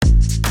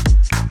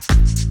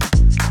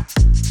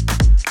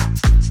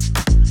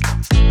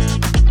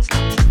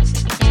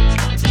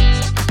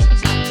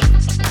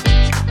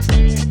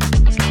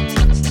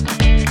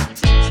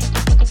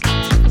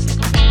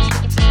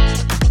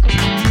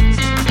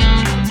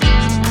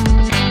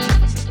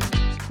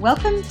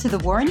Welcome to the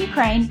War in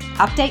Ukraine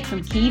Update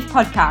from Kyiv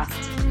podcast.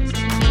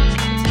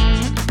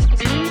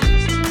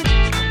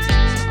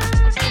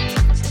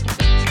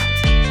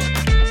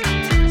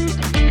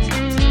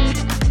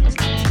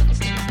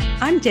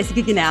 I'm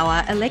Jessica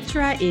Ganawa, a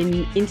lecturer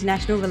in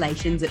international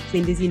relations at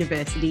Flinders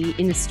University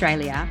in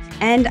Australia,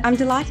 and I'm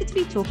delighted to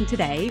be talking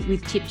today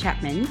with Chip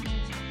Chapman.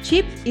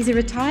 Chip is a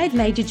retired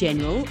Major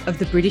General of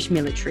the British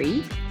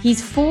military.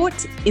 He's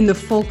fought in the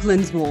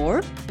Falklands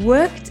War,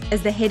 worked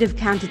as the head of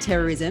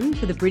counter-terrorism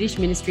for the British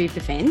Ministry of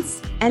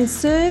Defence, and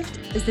served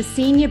as the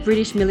senior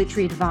British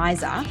military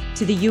advisor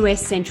to the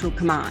US Central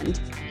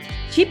Command.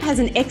 Chip has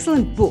an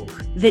excellent book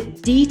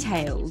that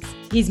details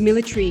his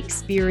military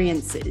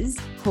experiences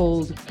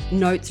called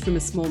Notes from a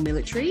Small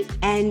Military,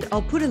 and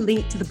I'll put a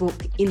link to the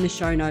book in the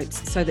show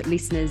notes so that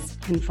listeners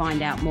can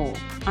find out more.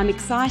 I'm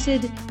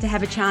excited to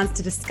have a chance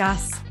to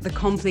discuss the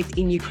conflict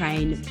in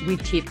Ukraine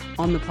with Chip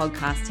on the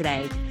podcast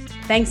today.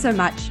 Thanks so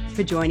much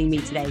for joining me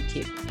today,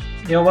 Chip.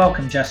 You're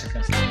welcome, Jessica.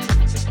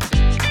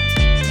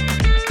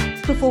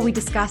 Before we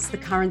discuss the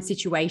current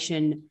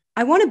situation,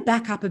 I want to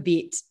back up a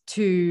bit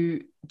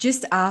to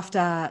just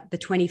after the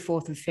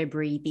 24th of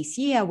February this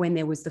year, when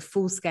there was the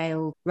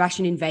full-scale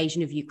Russian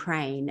invasion of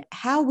Ukraine.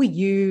 How were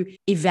you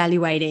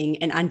evaluating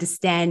and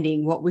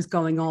understanding what was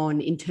going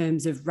on in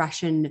terms of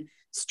Russian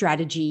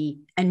strategy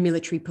and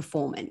military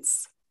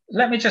performance?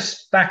 Let me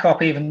just back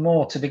up even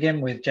more to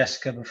begin with,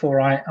 Jessica, before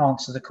I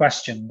answer the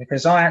question,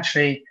 because I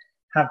actually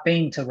have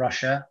been to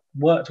Russia,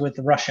 worked with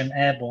the Russian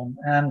airborne,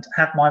 and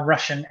had my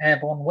Russian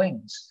airborne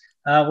wings.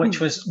 Which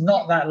was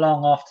not that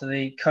long after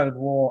the Cold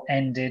War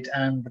ended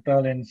and the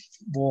Berlin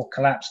Wall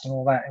collapsed and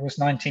all that. It was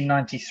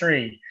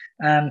 1993.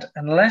 And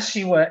unless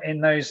you were in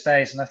those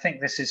days, and I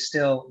think this is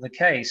still the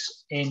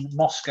case, in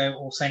Moscow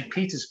or St.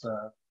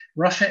 Petersburg,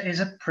 Russia is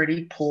a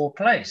pretty poor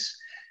place.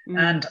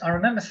 And I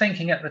remember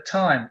thinking at the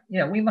time,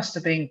 we must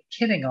have been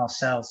kidding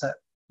ourselves that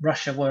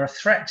Russia were a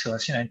threat to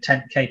us,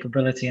 intent,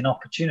 capability and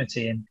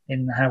opportunity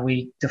in how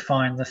we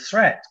define the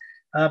threat,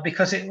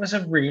 because it was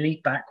a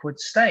really backward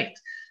state.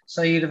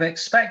 So you'd have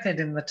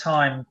expected in the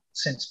time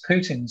since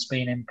Putin's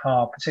been in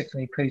power,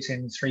 particularly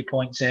Putin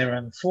 3.0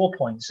 and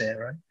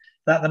 4.0,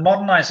 that the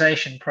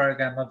modernization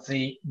program of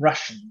the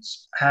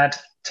Russians had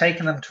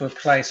taken them to a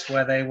place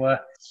where they were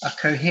a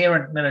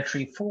coherent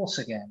military force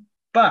again.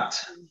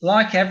 But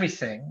like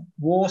everything,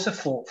 wars are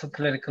fought for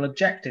political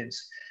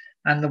objectives.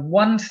 And the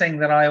one thing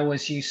that I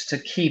always used to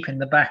keep in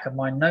the back of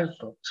my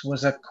notebooks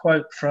was a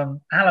quote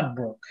from Alan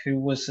Brooke, who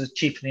was the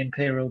chief of the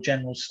Imperial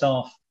General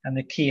Staff and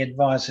the key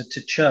advisor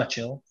to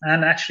Churchill,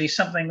 and actually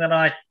something that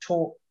I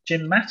taught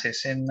Jim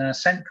Mattis in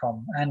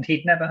CENTCOM, and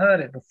he'd never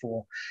heard it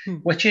before,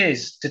 which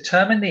is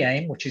determine the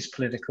aim, which is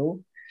political,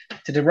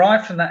 to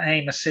derive from that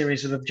aim a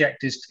series of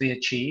objectives to be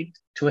achieved,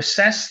 to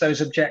assess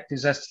those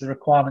objectives as to the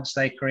requirements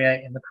they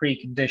create and the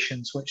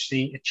preconditions which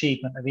the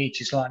achievement of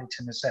each is likely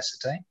to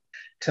necessitate,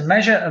 to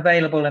measure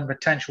available and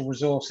potential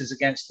resources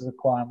against the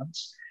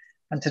requirements,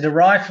 and to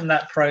derive from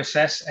that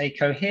process a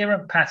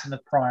coherent pattern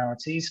of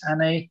priorities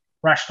and a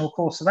rational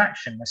course of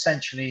action,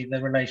 essentially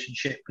the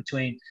relationship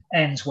between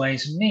ends,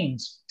 ways, and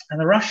means. And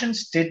the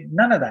Russians did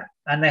none of that.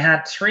 And they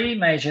had three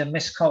major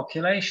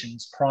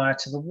miscalculations prior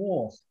to the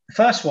war. The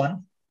first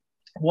one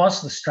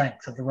was the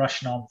strength of the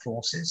Russian armed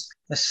forces.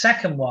 The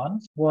second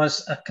one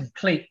was a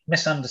complete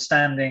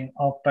misunderstanding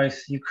of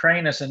both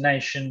Ukraine as a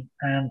nation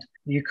and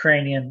the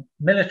Ukrainian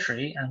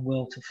military and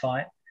will to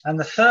fight. And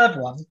the third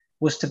one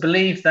was to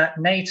believe that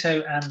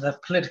NATO and the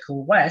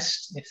political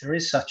West, if there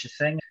is such a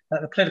thing, that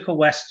the political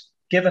West,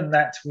 given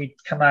that we'd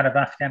come out of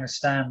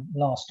Afghanistan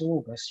last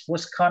August,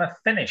 was kind of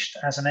finished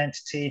as an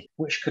entity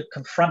which could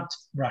confront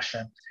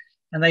Russia.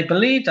 And they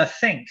believed, I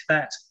think,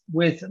 that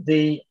with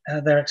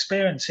their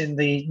experience in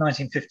the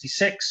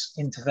 1956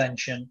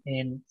 intervention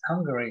in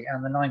Hungary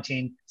and the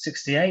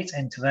 1968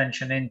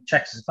 intervention in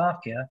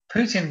Czechoslovakia,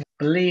 Putin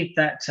believed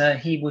that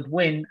he would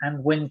win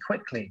and win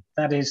quickly.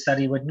 That is, that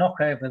he would knock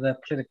over the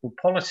political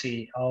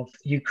polity of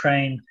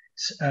Ukraine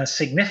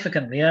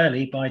significantly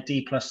early by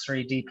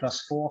D+3,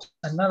 D+4.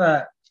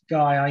 Another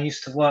guy I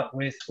used to work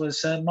with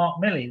was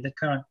Mark Milley, the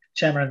current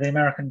chairman of the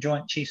American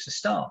Joint Chiefs of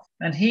Staff.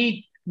 And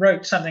he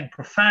wrote something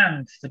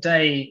profound the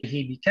day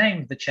he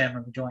became the chairman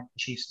of the Joint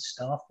Chiefs of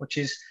Staff, which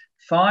is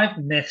 5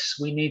 myths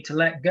we need to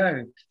let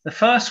go. The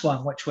first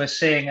one, which we're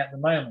seeing at the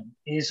moment,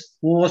 is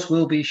wars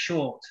will be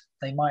short.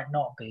 They might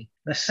not be.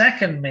 The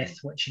second myth,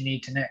 which you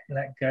need to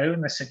let go,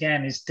 and this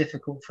again is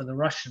difficult for the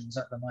Russians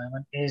at the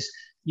moment, is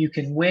you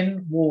can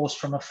win wars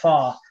from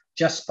afar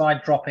just by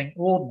dropping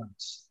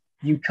ordnance.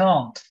 You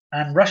can't.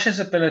 And Russia's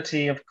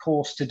ability, of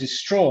course, to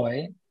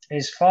destroy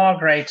is far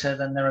greater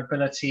than their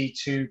ability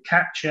to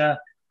capture,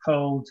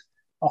 hold,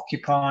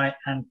 occupy,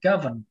 and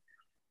govern.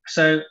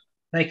 So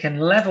they can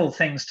level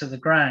things to the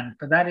ground,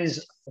 but that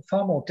is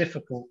far more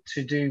difficult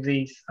to do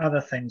the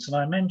other things that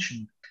I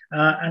mentioned.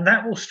 And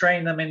that will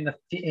strain them in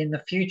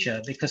the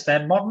future, because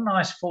their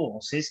modernized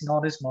force is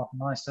not as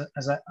modernized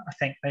as I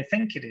think they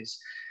think it is.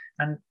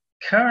 And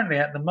currently,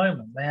 at the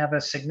moment, they have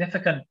a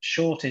significant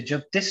shortage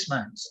of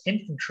dismounts,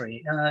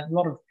 infantry, a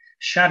lot of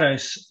shadow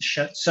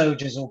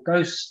soldiers or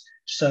ghost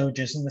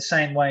soldiers in the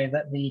same way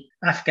that the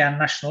Afghan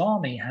National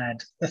Army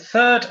had. The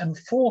third and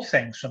fourth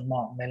things from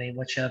Mark Milley,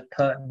 which are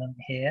pertinent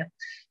here,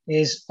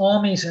 is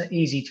armies are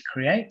easy to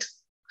create.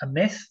 A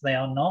myth, they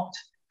are not.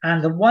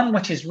 And the one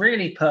which is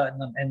really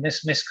pertinent in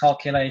this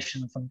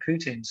miscalculation from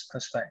Putin's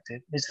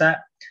perspective is that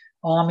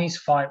armies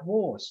fight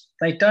wars.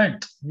 They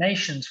don't.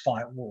 Nations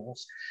fight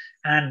wars.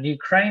 And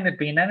Ukraine had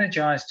been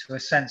energized to a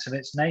sense of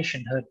its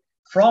nationhood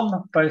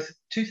from both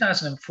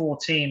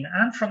 2014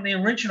 and from the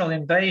original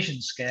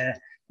invasion scare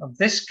of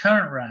this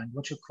current round,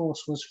 which of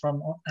course was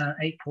from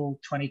April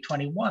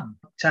 2021,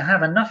 to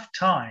have enough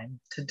time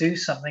to do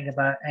something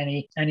about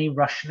any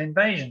Russian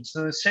invasion.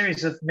 So a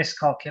series of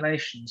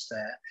miscalculations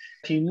there.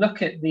 If you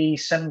look at the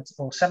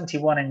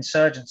 71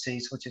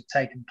 insurgencies which have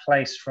taken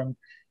place from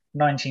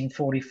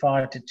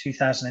 1945 to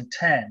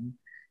 2010,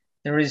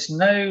 there is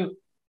no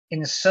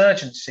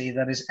insurgency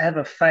that has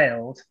ever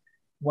failed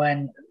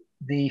when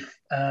the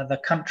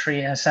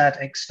country has had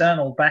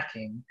external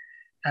backing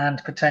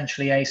and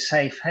potentially a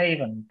safe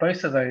haven.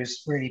 Both of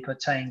those really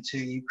pertain to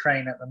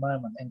Ukraine at the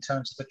moment in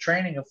terms of the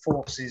training of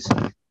forces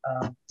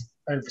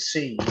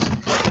overseas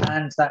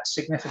and that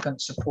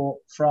significant support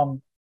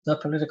from the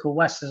political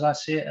West as I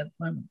see it at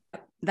the moment.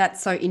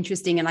 That's so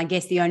interesting. And I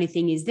guess the only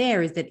thing is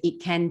that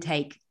it can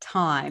take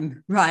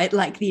time, right?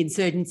 Like the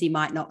insurgency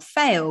might not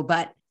fail,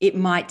 but it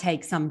might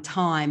take some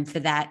time for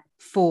that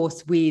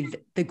force with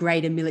the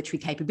greater military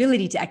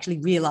capability to actually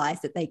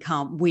realize that they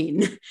can't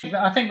win.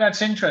 I think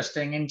that's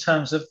interesting in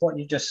terms of what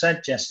you just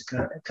said,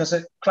 Jessica, because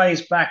it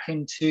plays back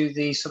into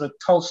the sort of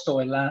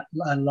Tolstoy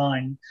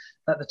line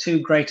that the two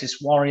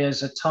greatest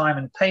warriors are time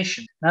and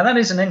patience. Now, that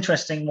is an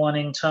interesting one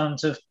in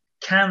terms of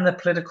can the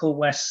political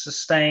West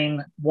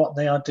sustain what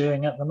they are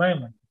doing at the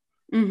moment?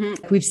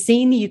 Mm-hmm. We've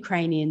seen the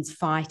Ukrainians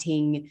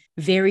fighting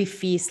very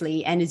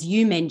fiercely. And as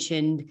you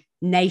mentioned,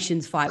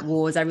 nations fight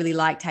wars. I really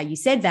liked how you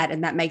said that.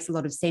 And that makes a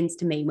lot of sense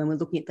to me when we're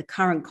looking at the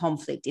current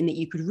conflict, in that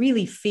you could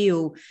really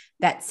feel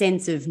that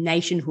sense of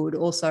nationhood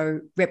also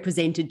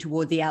represented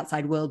toward the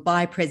outside world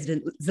by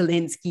President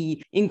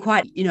Zelensky in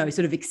quite,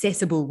 sort of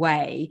accessible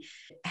way.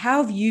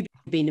 How have you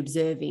been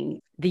observing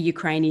the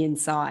Ukrainian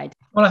side?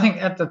 Well, I think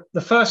at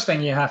the first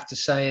thing you have to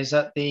say is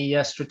at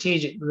the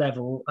strategic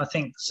level, I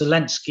think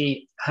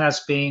Zelensky has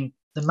been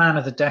the man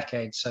of the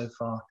decade so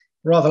far.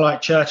 Rather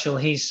like Churchill,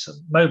 he's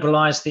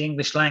mobilized the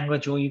English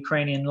language or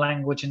Ukrainian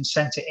language and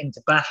sent it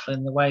into battle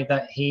in the way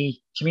that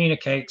he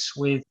communicates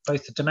with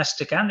both the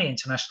domestic and the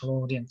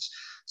international audience.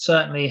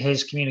 Certainly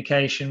his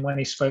communication when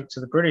he spoke to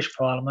the British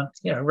Parliament,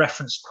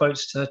 referenced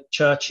quotes to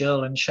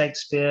Churchill and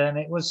Shakespeare, and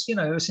it was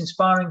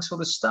inspiring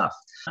sort of stuff.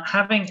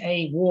 Having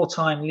a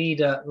wartime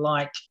leader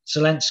like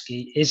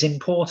Zelensky is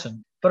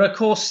important. But of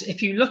course,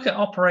 if you look at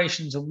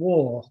operations of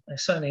war,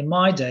 certainly in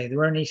my day, there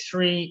were only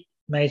three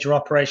major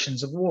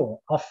operations of war: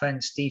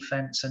 offense,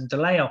 defense, and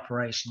delay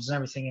operations. And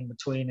everything in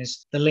between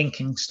is the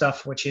linking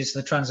stuff, which is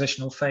the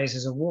transitional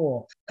phases of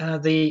war.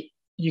 The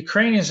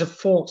Ukrainians have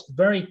fought a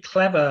very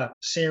clever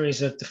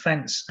series of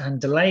defense and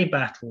delay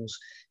battles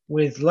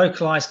with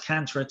localized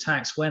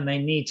counterattacks when they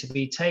need to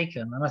be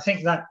taken. And I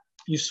think that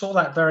you saw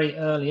that very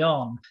early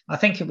on. I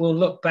think it will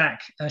look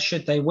back,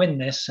 should they win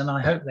this, and I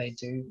hope they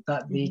do,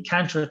 that the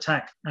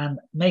counterattack and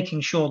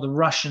making sure the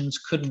Russians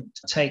couldn't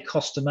take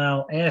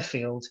Hostomel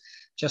airfield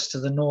just to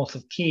the north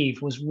of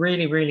Kyiv was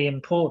really, really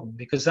important,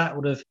 because that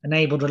would have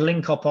enabled a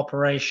link-up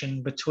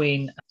operation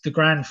between the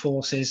ground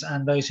forces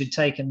and those who'd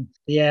taken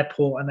the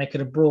airport, and they could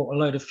have brought a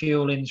load of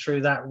fuel in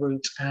through that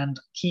route, and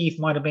Kyiv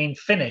might have been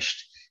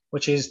finished,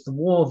 which is the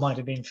war might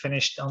have been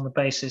finished on the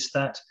basis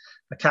that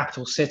the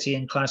capital city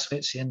in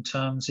Clausewitzian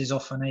terms is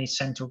often a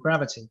centre of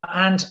gravity.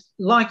 And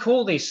like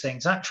all these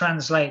things, that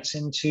translates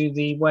into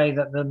the way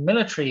that the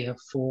military have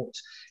fought,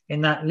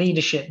 in that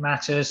leadership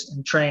matters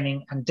and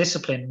training and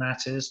discipline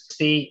matters.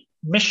 The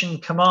mission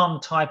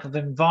command type of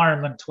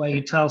environment where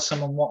you tell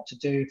someone what to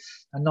do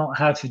and not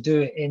how to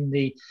do it in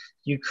the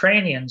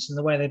Ukrainians, and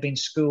the way they've been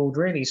schooled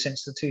really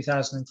since the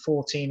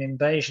 2014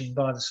 invasion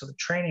by the sort of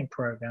training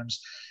programs,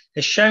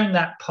 has shown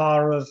that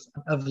power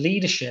of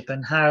leadership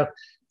and how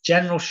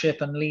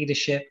generalship and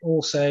leadership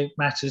also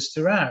matters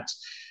throughout.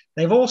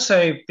 They've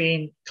also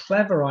been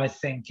clever, I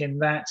think, in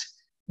that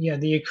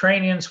the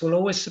Ukrainians will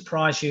always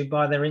surprise you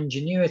by their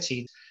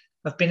ingenuity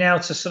of being able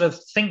to sort of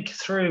think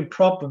through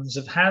problems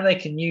of how they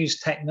can use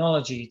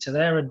technology to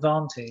their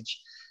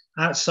advantage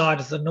outside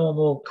of the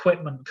normal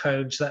equipment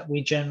codes that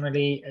we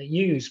generally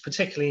use,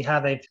 particularly how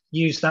they've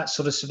used that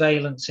sort of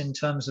surveillance in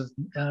terms of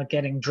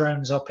getting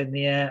drones up in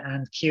the air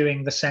and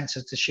cueing the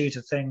sensor to shoot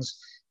at things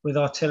with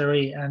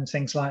artillery and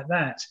things like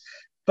that.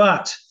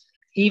 But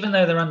even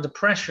though they're under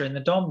pressure in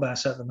the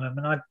Donbass at the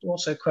moment, I'd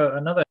also quote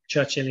another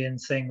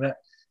Churchillian thing, that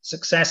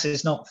success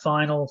is not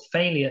final,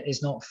 failure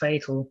is not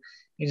fatal.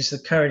 It is the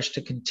courage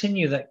to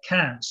continue that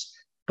counts.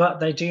 But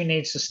they do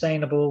need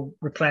sustainable,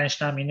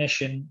 replenished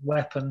ammunition,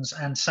 weapons,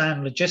 and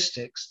sound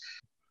logistics.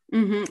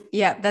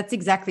 Yeah, that's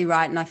exactly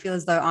right. And I feel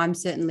as though I'm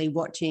certainly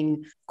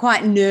watching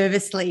quite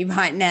nervously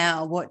right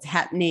now what's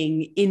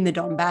happening in the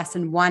Donbass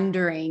and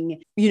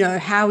wondering,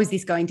 how is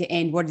this going to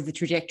end? What is the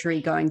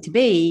trajectory going to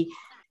be?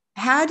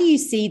 How do you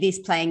see this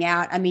playing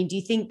out? I mean, do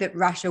you think that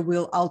Russia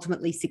will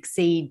ultimately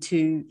succeed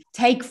to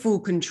take full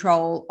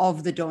control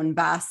of the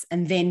Donbass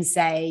and then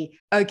say,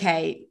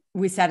 okay,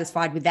 we're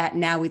satisfied with that.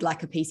 Now we'd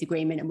like a peace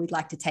agreement and we'd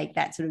like to take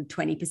that sort of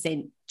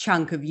 20%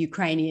 chunk of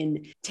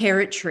Ukrainian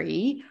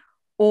territory?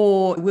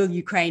 Or will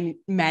Ukraine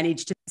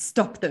manage to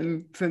stop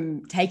them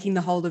from taking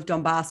the whole of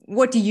Donbass?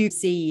 What do you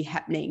see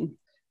happening?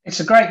 It's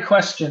a great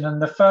question. And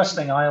the first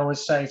thing I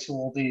always say to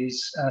all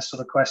these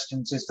sort of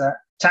questions is that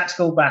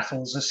tactical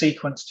battles are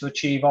sequenced to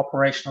achieve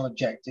operational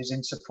objectives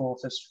in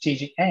support of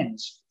strategic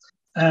ends.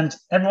 And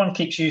everyone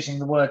keeps using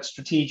the word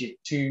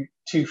strategic too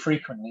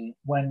frequently,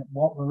 when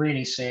what we're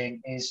really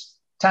seeing is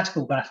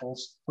tactical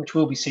battles, which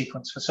will be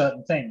sequenced for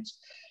certain things.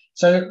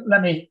 So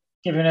let me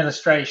give you an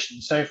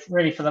illustration. So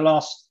really for the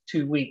last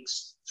 2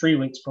 weeks, 3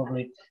 weeks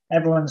probably,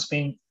 everyone's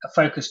been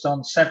focused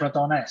on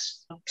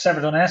Severodonetsk.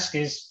 Severodonetsk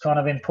is kind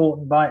of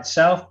important by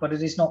itself, but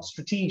it is not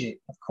strategic.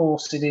 Of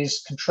course, it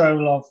is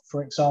control of,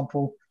 for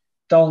example,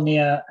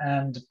 Dolnia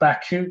and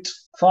Bakhmut,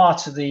 far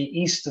to the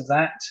east of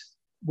that,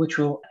 which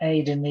will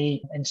aid in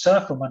the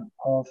encirclement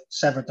of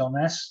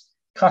Severodonetsk,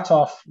 cut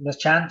off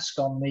Lysychansk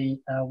on the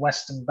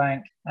western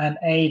bank, and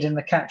aid in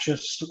the capture of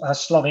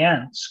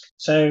Sloviansk.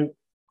 So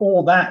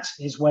all that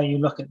is where you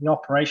look at the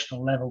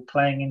operational level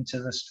playing into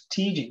the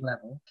strategic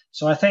level.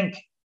 So I think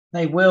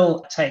they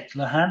will take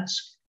Luhansk.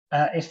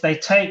 If they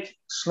take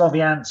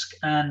Sloviansk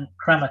and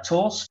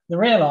Kramatorsk, the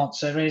real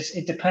answer is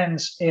it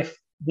depends if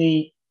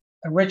the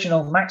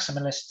original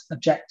maximalist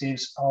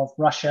objectives of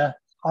Russia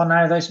are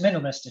now those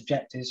minimalist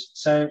objectives.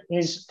 So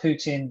is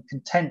Putin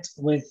content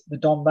with the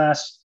Donbass,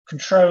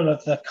 control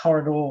of the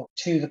corridor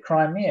to the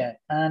Crimea?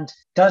 And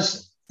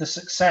does the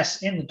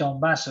success in the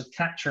Donbass of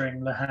capturing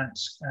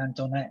Luhansk and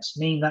Donetsk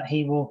mean that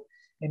he will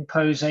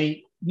impose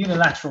a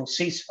unilateral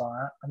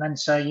ceasefire and then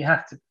say, you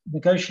have to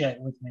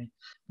negotiate with me?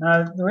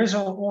 Now, there is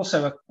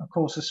also, of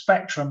course, a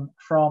spectrum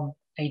from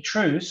a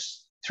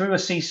truce through a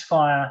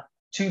ceasefire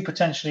to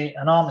potentially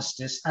an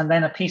armistice and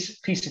then a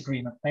peace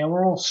agreement. They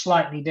are all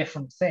slightly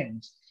different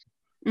things.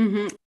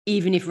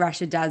 Even if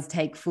Russia does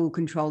take full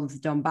control of the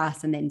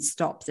Donbass and then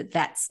stops at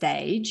that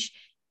stage,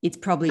 it's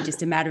probably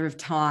just a matter of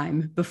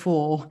time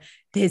before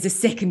there's a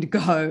second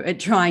go at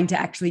trying to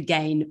actually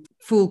gain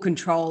full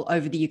control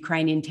over the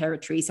Ukrainian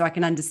territory. So I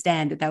can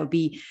understand that would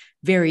be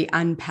very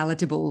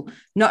unpalatable,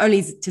 not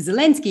only to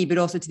Zelensky, but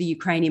also to the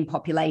Ukrainian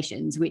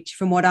populations, which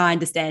from what I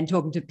understand,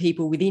 talking to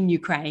people within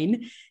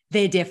Ukraine,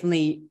 they're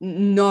definitely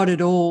not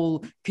at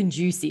all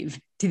conducive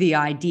to the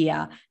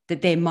idea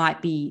that there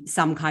might be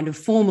some kind of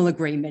formal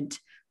agreement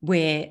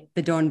where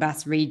the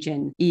Donbass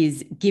region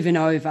is given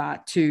over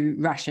to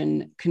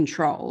Russian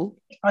control.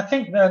 I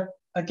think that,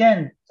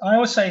 again, I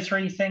always say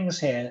three things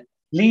here.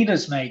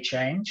 Leaders may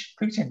change.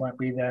 Putin won't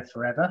be there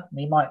forever.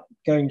 He might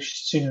go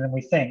sooner than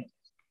we think.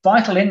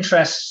 Vital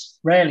interests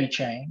rarely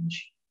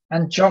change,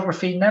 and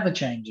geography never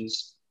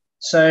changes.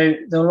 So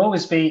there will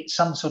always be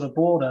some sort of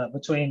border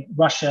between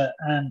Russia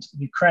and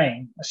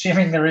Ukraine,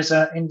 assuming there is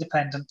an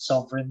independent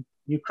sovereign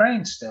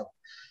Ukraine still.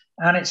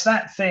 And it's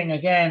that thing,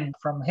 again,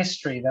 from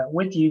history, that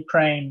with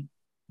Ukraine,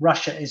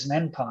 Russia is an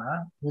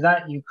empire.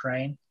 Without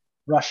Ukraine,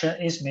 Russia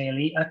is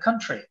merely a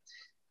country.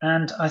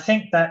 And I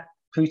think that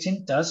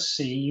Putin does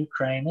see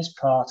Ukraine as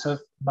part of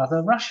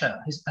Mother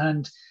Russia.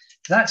 And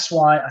that's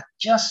why I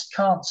just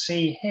can't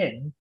see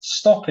him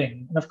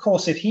stopping. And of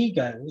course, if he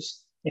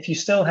goes, if you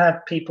still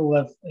have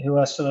people who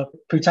are sort of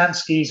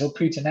Putanskis or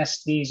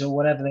Putineskis or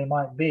whatever they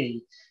might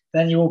be,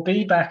 then you will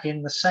be back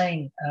in the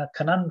same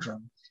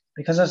conundrum.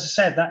 Because as I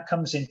said, that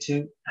comes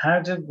into how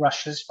do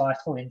Russia's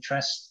vital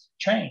interests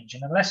change?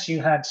 And unless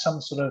you had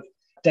some sort of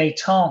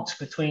détente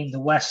between the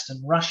West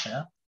and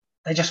Russia,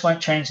 they just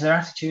won't change their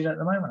attitude at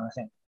the moment, I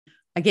think.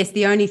 I guess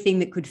the only thing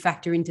that could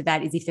factor into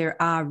that is if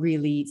there are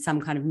really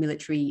some kind of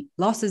military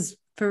losses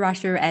for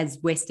Russia as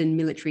Western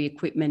military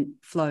equipment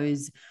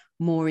flows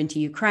more into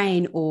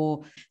Ukraine.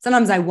 Or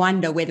sometimes I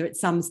wonder whether at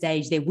some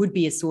stage there would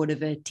be a sort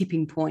of a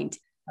tipping point.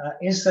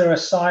 Is there a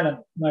silent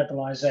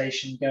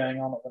mobilization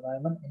going on at the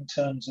moment in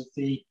terms of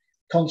the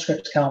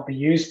conscripts can't be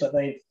used, but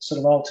they've sort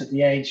of altered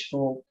the age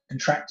for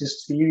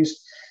contractors to be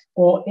used?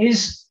 Or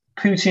is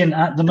Putin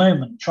at the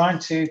moment trying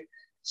to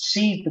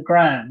seed the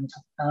ground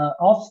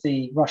of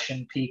the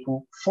Russian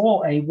people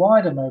for a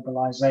wider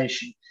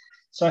mobilization?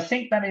 So I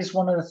think that is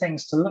one of the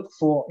things to look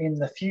for in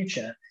the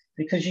future,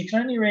 because you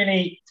can only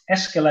really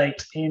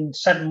escalate in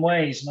 7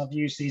 ways, and I've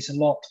used these a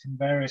lot in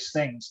various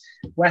things: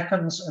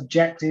 weapons,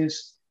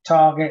 objectives,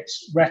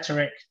 targets,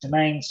 rhetoric,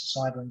 domains,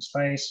 cyber and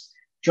space,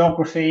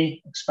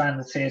 geography, expand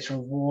the theatre of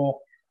war,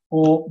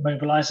 or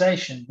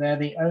mobilization. They're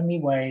the only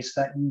ways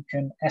that you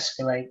can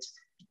escalate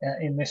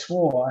in this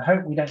war. I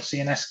hope we don't see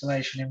an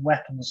escalation in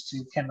weapons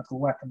to chemical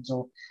weapons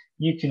or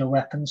nuclear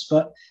weapons,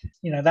 but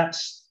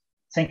that's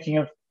thinking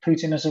of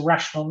Putin as a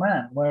rational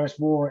man, whereas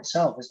war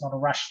itself is not a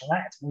rational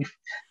act, we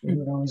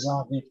would always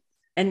argue.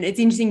 And it's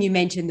interesting you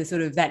mentioned the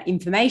sort of that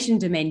information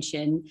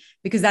dimension,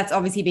 because that's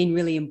obviously been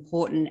really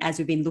important as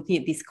we've been looking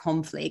at this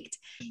conflict.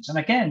 And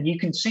again, you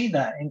can see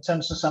that in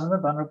terms of some of the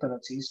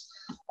vulnerabilities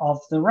of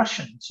the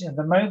Russians,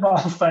 the mobile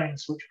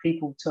phones which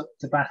people took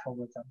to battle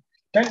with them.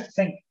 Don't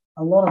think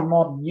a lot of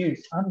modern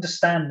youth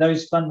understand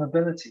those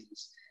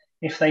vulnerabilities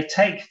if they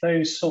take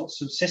those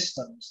sorts of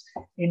systems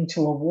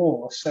into a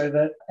war. So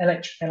that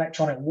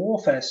electronic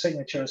warfare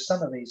signature of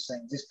some of these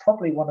things is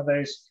probably one of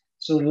those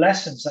sort of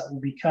lessons that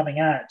will be coming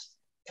out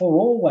for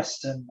all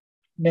Western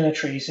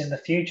militaries in the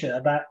future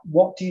about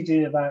what do you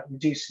do about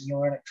reducing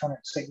your electronic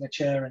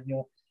signature and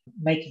your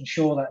making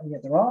sure that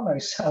there are no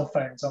cell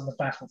phones on the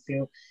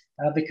battlefield,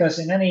 because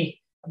in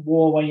any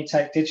war where you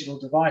take digital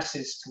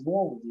devices to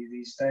war with you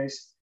these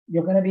days,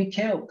 you're going to be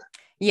killed.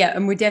 Yeah,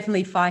 and we're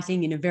definitely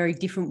fighting in a very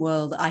different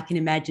world, I can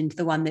imagine, to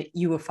the one that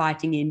you were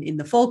fighting in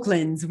the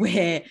Falklands,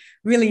 where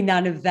really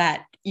none of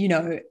that,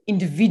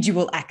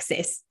 individual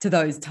access to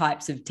those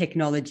types of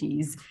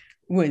technologies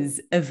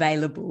was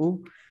available.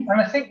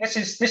 And I think this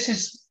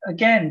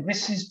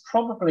is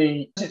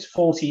probably, it's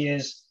 40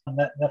 years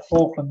that the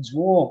Falklands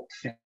War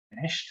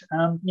finished,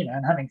 and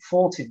having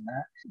fought in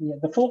that,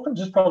 the Falklands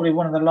was probably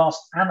one of the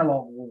last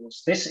analog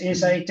wars. This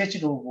is a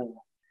digital war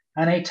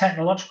and a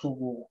technological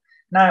war.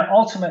 Now,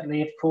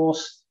 ultimately, of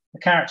course, the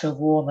character of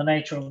war, the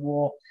nature of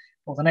war,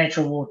 or the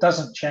nature of war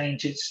doesn't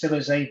change. It still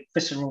is a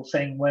visceral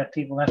thing where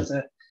people have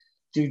to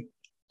do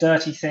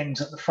dirty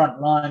things at the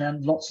front line,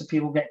 and lots of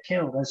people get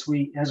killed, as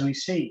we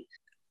see.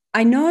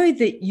 I know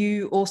that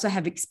you also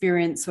have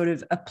experience sort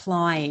of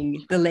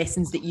applying the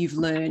lessons that you've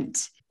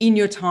learned in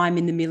your time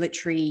in the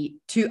military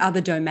to other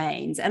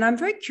domains. And I'm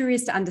very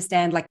curious to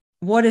understand,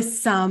 what are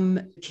some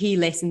key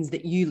lessons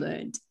that you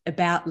learned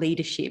about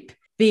leadership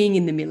being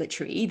in the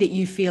military that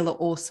you feel are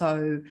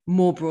also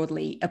more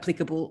broadly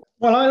applicable?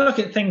 Well, I look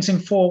at things in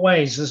four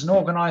ways. There's an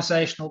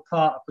organisational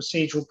part, a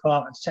procedural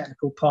part, a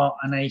technical part,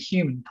 and a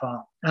human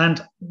part.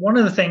 And one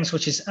of the things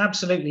which is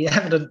absolutely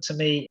evident to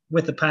me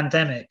with the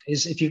pandemic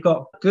is if you've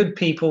got good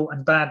people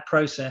and bad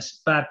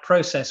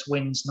process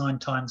wins 9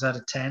 times out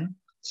of 10.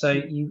 So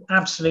you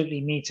absolutely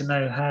need to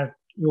know how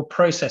your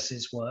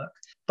processes work.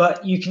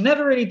 But you can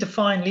never really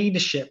define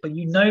leadership, but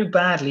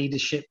bad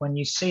leadership when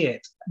you see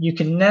it. You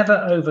can never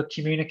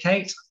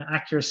over-communicate.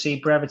 Accuracy,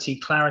 brevity,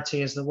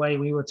 clarity is the way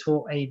we were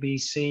taught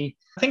ABC.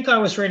 I think I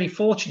was really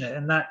fortunate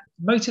in that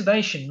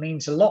motivation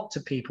means a lot to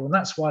people, and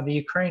that's why the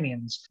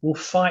Ukrainians will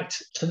fight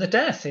to the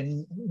death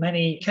in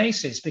many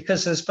cases,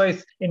 because there's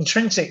both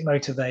intrinsic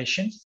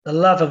motivation, the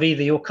love of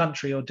either your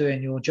country or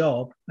doing your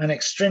job, and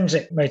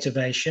extrinsic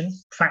motivation,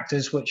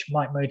 factors which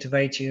might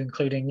motivate you,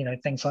 including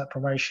things like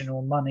promotion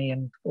or money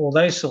and all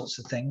those sorts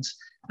of things.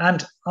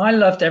 And I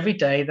loved every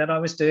day that I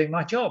was doing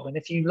my job. And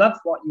if you love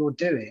what you're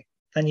doing,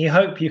 then you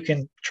hope you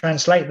can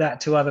translate that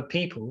to other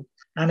people.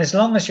 And as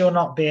long as you're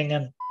not being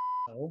an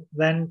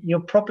then you're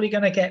probably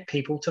going to get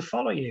people to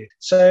follow you.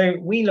 So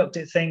we looked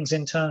at things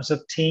in terms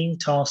of team,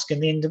 task,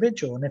 and the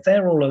individual. And if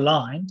they're all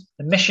aligned,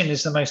 the mission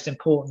is the most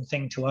important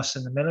thing to us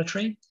in the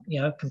military,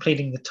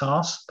 completing the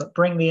task, but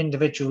bring the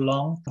individual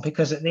along,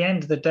 because at the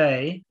end of the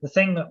day, the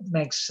thing that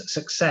makes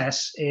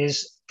success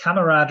is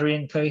camaraderie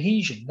and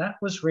cohesion. That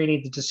was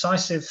really the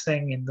decisive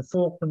thing in the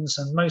Falklands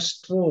and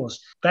most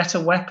wars. Better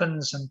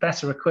weapons and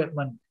better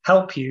equipment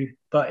help you,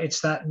 but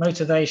it's that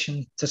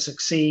motivation to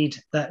succeed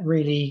that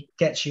really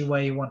gets you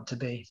where you want to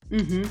be.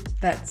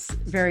 That's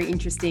very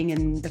interesting.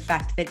 And the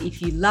fact that if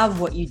you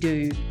love what you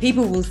do,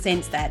 people will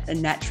sense that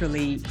and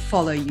naturally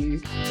follow you.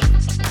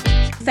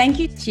 Thank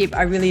you, Chip.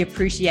 I really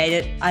appreciate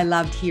it. I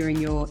loved hearing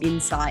your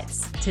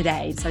insights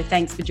today. So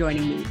thanks for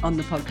joining me on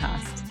the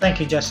podcast. Thank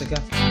you, Jessica.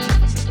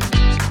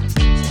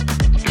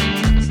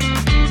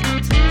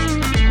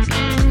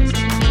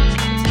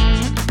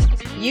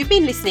 You've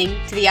been listening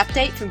to the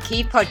Update from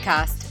Kyiv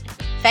podcast.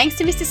 Thanks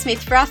to Mr.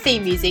 Smith for our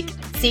theme music.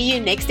 See you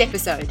next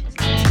episode.